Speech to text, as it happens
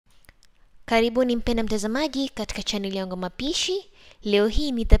Karibuni mpenda mtazamaji katika channel yangu mapishi. Leo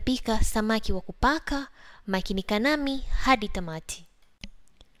hii nitapika samaki wa kupaka, makinika nami hadi tamati.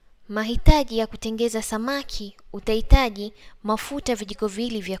 Mahitaji ya kutengeza samaki: utahitaji mafuta vijiko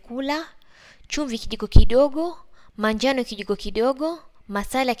viwili vya kula, chumvi kijiko kidogo, manjano kijiko kidogo,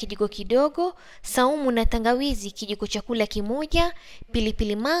 masala kijiko kidogo, saumu na tangawizi kijiko chakula kimoja,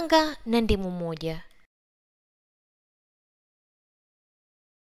 pilipili manga na ndimu moja.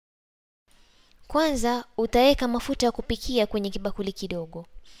 Kwanza utaweka mafuta ya kupikia kwenye kibakuli kidogo.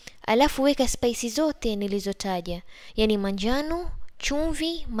 Alafu weka spice zote nilizotaja, yani manjano,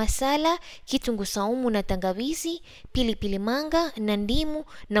 chumvi, masala, kitunguu saumu na tangawizi, pilipili manga na ndimu,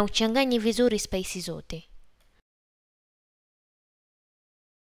 na uchanganye vizuri spice zote.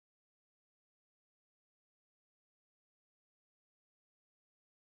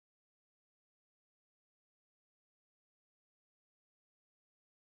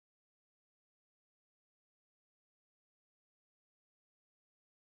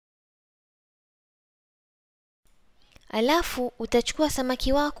 Alafu utachukua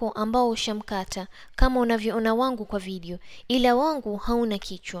samaki wako ambao ushamkata kama unavyoona wangu kwa video, ila wangu hauna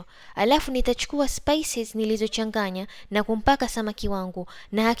kichwa. Alafu nitachukua spices nilizochanganya na kumpaka samaki wangu,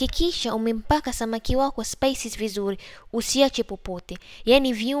 na hakikisha umempaka samaki wako spices vizuri, usiache popote,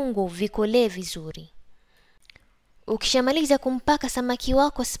 yani viungo vikolee vizuri. Ukishamaliza kumpaka samaki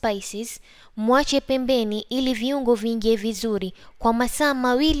wako spices, mwache pembeni ili viungo viingie vizuri kwa masaa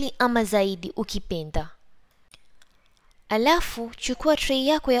 2 ama zaidi ukipenda. Alafu chukua tray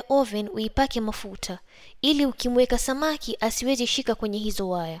yako ya oven uipake mafuta ili ukimweka samaki asiweze shika kwenye hizo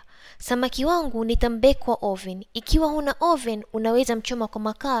waya. Samaki wangu nitambake kwa oven. Ikiwa huna oven unaweza mchoma kwa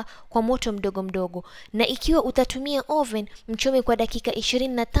makaa kwa moto mdogo mdogo, na ikiwa utatumia oven mchome kwa dakika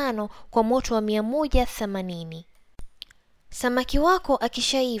 25 kwa moto wa 180. Samaki wako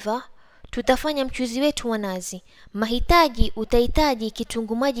akishaiva tutafanya mchuzi wetu wa nazi. Mahitaji: utahitaji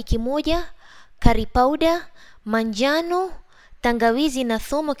kitunguu maji kimoja, curry powder, manjano, tangawizi na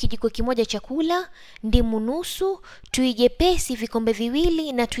thomo kijiko kimoja chakula, ndimu nusu, tui jepesi vikombe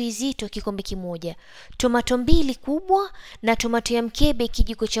 2 na tui zito kikombe kimoja, tomato 2 kubwa na tomato ya mkebe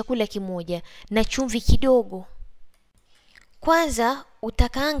kijiko chakula kimoja, na chumvi kidogo. Kwanza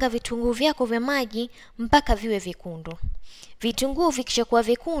utakaanga vitunguu vyako vya maji mpaka viwe vyekundu. Vitunguu vikishakuwa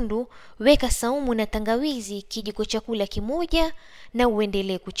vyekundu, weka saumu na tangawizi kijiko chakula kimoja na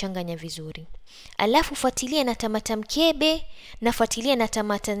uendelee kuchanganya vizuri. Alafu fuatilia na tamata mkebe na fuatilia na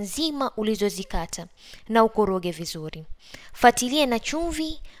tamata nzima ulizozikata na ukoroge vizuri. Fuatilia na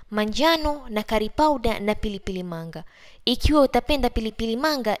chumvi, manjano na curry powder na pilipili manga, ikiwa utapenda pilipili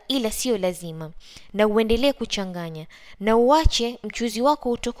manga, ila sio lazima, na uendelee kuchanganya na uache mchuzi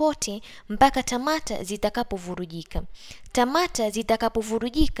wako utokote mpaka tamata zitakapovurujika. Tamata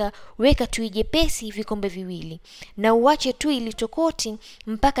zitakapovurujika, weka tui jepesi vikombe 2 na uache tui litokote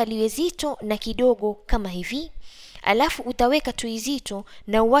mpaka liwe zito na kidogo kama hivi. Alafu utaweka tui zito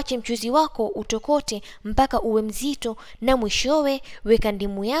na uache mchuzi wako utokote mpaka uwe mzito, na mwishowe weka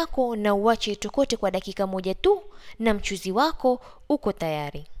ndimu yako na uache itokote kwa dakika 1 tu, na mchuzi wako uko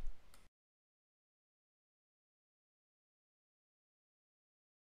tayari.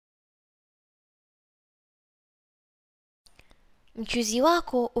 Mchuzi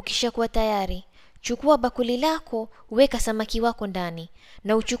wako ukishakuwa tayari, chukua bakuli lako, weka samaki wako ndani,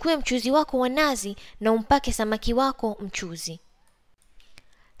 na uchukue mchuzi wako wa nazi na umpake samaki wako mchuzi.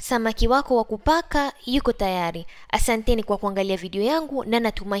 Samaki wako wa kupaka yuko tayari. Asanteni kwa kuangalia video yangu na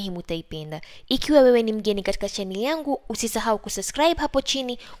natumai mtaipenda. Ikiwa wewe ni mgeni katika channel yangu, usisahau kusubscribe hapo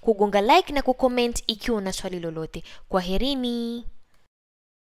chini, kugonga like na kucomment ikiwa una swali lolote. Kwaherini.